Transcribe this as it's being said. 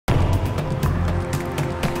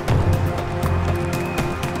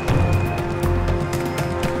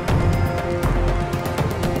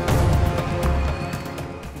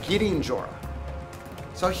Gideon Jorah.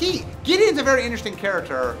 So Gideon's a very interesting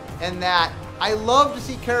character in that I love to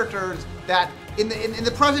see characters that in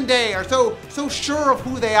the present day are so sure of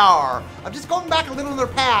who they are, of just going back a little in their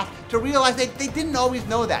path to realize they didn't always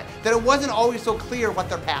know that it wasn't always so clear what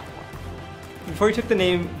their path was. Before he took the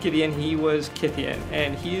name Gideon, he was Gideon,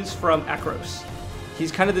 and he from Akros.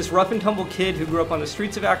 He's kind of this rough and tumble kid who grew up on the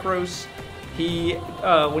streets of Akros.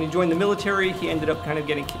 When he joined the military, he ended up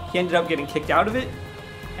getting kicked out of it,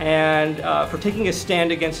 and for taking a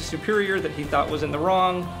stand against a superior that he thought was in the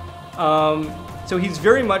wrong. So he's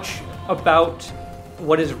very much about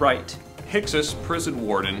what is right. Hixus, prison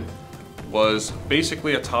warden, was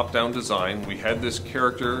basically a top-down design. We had this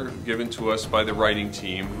character given to us by the writing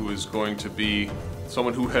team who is going to be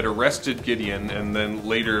someone who had arrested Gideon and then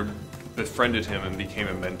later befriended him and became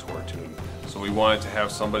a mentor to him. So we wanted to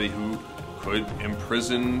have somebody who could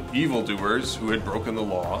imprison evildoers who had broken the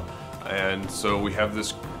law. And so we have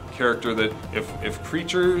this character that if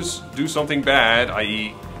creatures do something bad,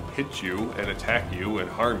 i.e. hit you and attack you and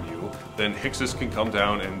harm you, then Hixus can come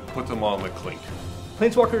down and put them on the clink.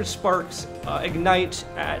 Planeswalker's sparks ignite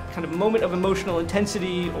at kind of a moment of emotional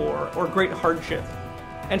intensity or great hardship.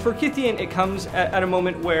 And for Gideon, it comes at a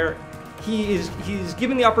moment where he's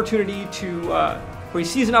given the opportunity to, where he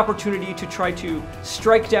sees an opportunity to try to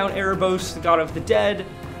strike down Erebos, the god of the dead.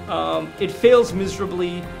 It fails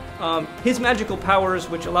miserably. His magical powers,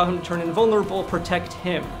 which allow him to turn invulnerable, protect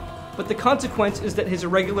him. But the consequence is that his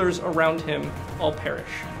irregulars around him all perish.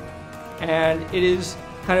 And it is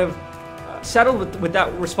kind of saddled with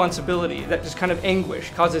that responsibility, that just kind of anguish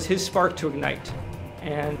causes his spark to ignite.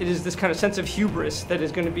 And it is this kind of sense of hubris that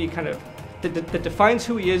is going to be kind of, that defines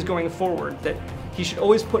who he is going forward, that he should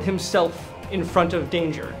always put himself in front of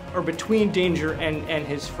danger, or between danger and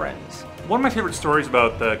his friends. One of my favorite stories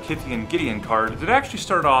about the Gideon card is it actually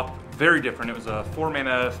started off very different. It was a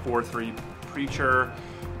 4-mana, 4/3 Preacher.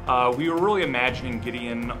 We were really imagining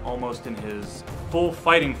Gideon almost in his full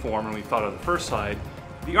fighting form when we thought of the first side.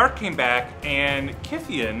 The art came back and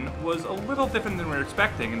Gideon was a little different than we were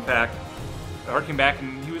expecting. In fact, the art came back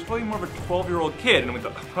and he was really more of a 12-year-old kid, and we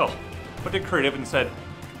thought, well, put it creative and said,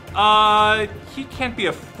 he can't be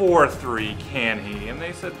a 4/3, can he? And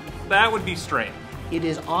they said, that would be strange. It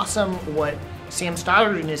is awesome what Sam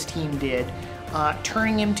Stoddard and his team did,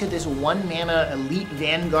 turning him to this 1-mana elite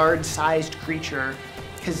Vanguard-sized creature,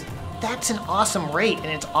 because that's an awesome rate, and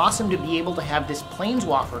it's awesome to be able to have this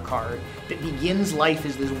Planeswalker card that begins life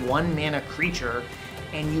as this 1-mana creature,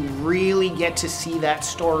 and you really get to see that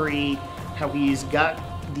story, how he's got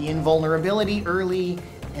the invulnerability early,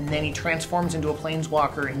 and then he transforms into a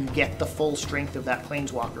Planeswalker, and you get the full strength of that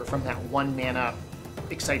Planeswalker from that 1-mana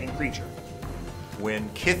exciting creature.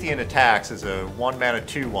 When Gideon attacks as a 1-mana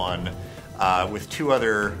 2/1 with two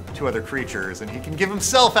other creatures, and he can give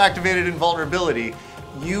himself activated invulnerability,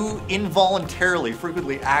 you involuntarily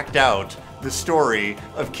frequently act out the story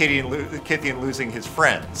of Gideon losing his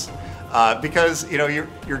friends. Because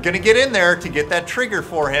you're going to get in there to get that trigger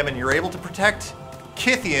for him, and you're able to protect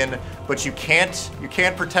Gideon, but you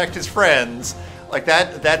can't protect his friends. Like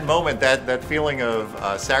that moment, that feeling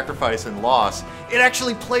of sacrifice and loss, it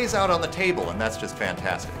actually plays out on the table, and that's just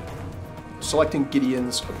fantastic. Selecting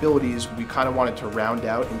Gideon's abilities, we kind of wanted to round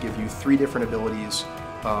out and give you 3 different abilities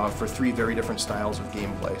for 3 very different styles of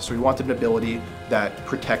gameplay. So we wanted an ability that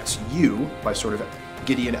protects you by sort of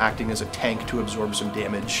Gideon acting as a tank to absorb some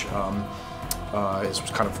damage. It's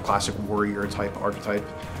kind of classic warrior type archetype.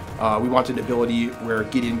 We wanted an ability where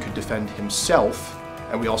Gideon could defend himself,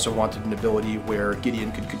 and we also wanted an ability where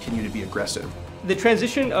Gideon could continue to be aggressive. The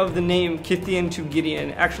transition of the name Gideon to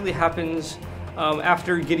Gideon actually happens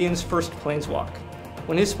after Gideon's first planeswalk.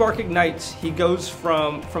 When his spark ignites, he goes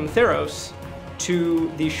from Theros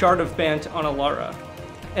to the Shard of Bant on Alara.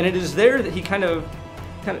 And it is there that he kind of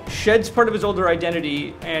sheds part of his older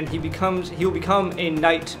identity, and he will become a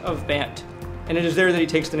Knight of Bant. And it is there that he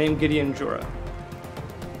takes the name Gideon Jorah.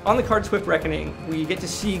 On the card Swift Reckoning, we get to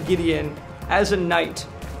see Gideon as a knight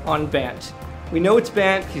on Bant. We know it's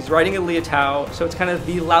Bant, he's riding a Leotau, so it's kind of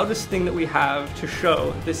the loudest thing that we have to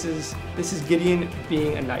show this is Gideon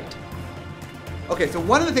being a knight. Okay, so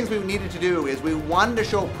one of the things we needed to do is we wanted to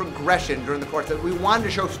show progression during the course, that we wanted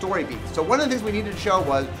to show story beats. So one of the things we needed to show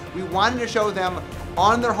was we wanted to show them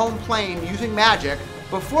on their home plane using magic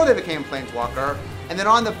before they became Planeswalker, and then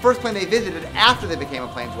on the first plane they visited after they became a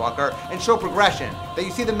Planeswalker, and show progression. That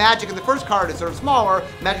you see the magic in the first card is sort of smaller,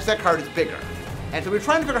 magic second card is bigger. And so we were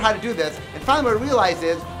trying to figure out how to do this, and finally what we realized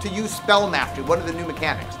is to use Spell Mastery, one of the new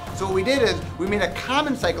mechanics. So what we did is we made a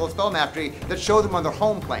common cycle of Spell Mastery that showed them on their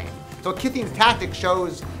home plane. So Gideon's tactic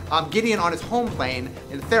shows Gideon on his home plane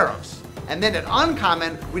in Theros. And then at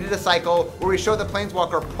uncommon, we did a cycle where we showed the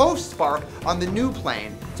Planeswalker post-Spark on the new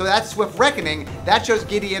plane. So that's Swift Reckoning. That shows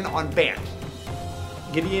Gideon on Bant.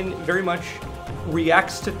 Gideon very much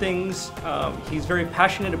reacts to things. He's very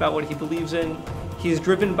passionate about what he believes in. He's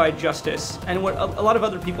driven by justice. And what a lot of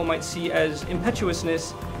other people might see as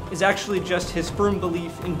impetuousness is actually just his firm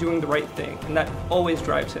belief in doing the right thing. And that always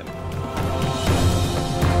drives him.